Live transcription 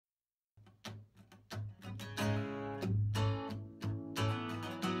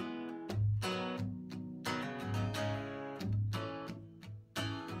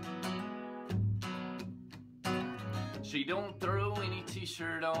She don't throw any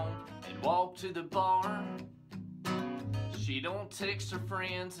t-shirt on and walk to the bar. She don't text her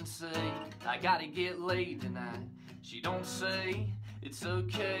friends and say, I gotta get laid tonight. She don't say, it's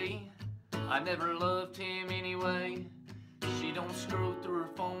okay, I never loved him anyway. She don't scroll through her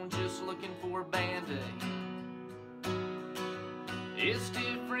phone just looking for a Band-Aid. It's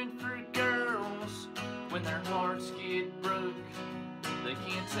different for girls when their hearts get broke. They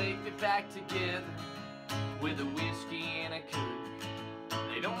can't take it back together with a whiskey and a Coke.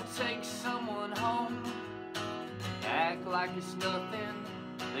 They don't take someone home, act like it's nothing.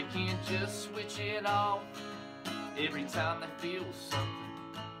 They can't just switch it off every time they feel something.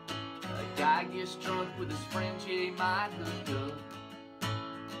 A guy gets drunk with his friends, yeah, he might hook up.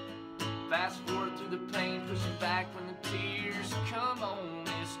 Fast forward through the pain, pushing back when the tears come on.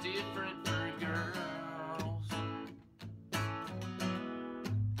 It's different for girls.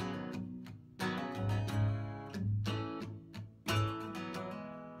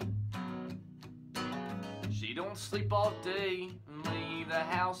 She don't sleep all day and leave the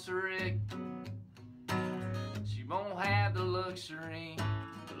house a wreck. She won't have the luxury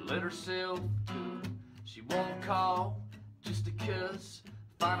to let herself go. She won't call just to cuss,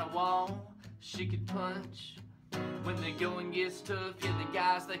 find a wall she could punch. When the going gets tough, yeah, the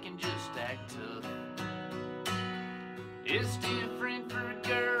guys that can just act tough. It's different for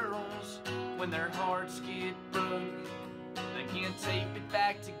girls when their hearts get broke. They can't tape it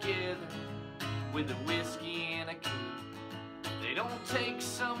back together with a whiskey and a Coke. They don't take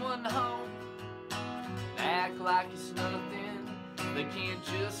someone home, act like it's nothing. They can't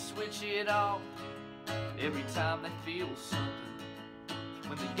just switch it off every time they feel something.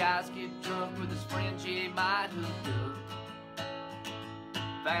 When the guys get drunk with his friends, yeah, he might hook up.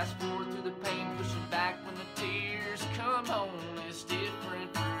 Fast forward through the pain, pushing back when the tears come home. It's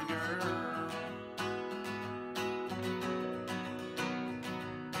different for girls.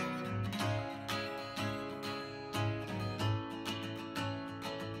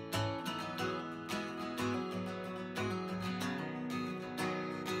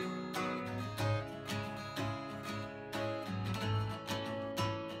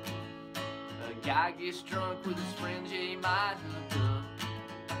 Guy gets drunk with his friends, yeah, he might hook up.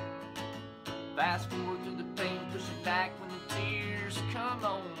 Fast forward through the pain, pushing back when the tears come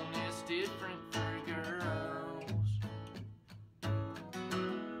on. It's different.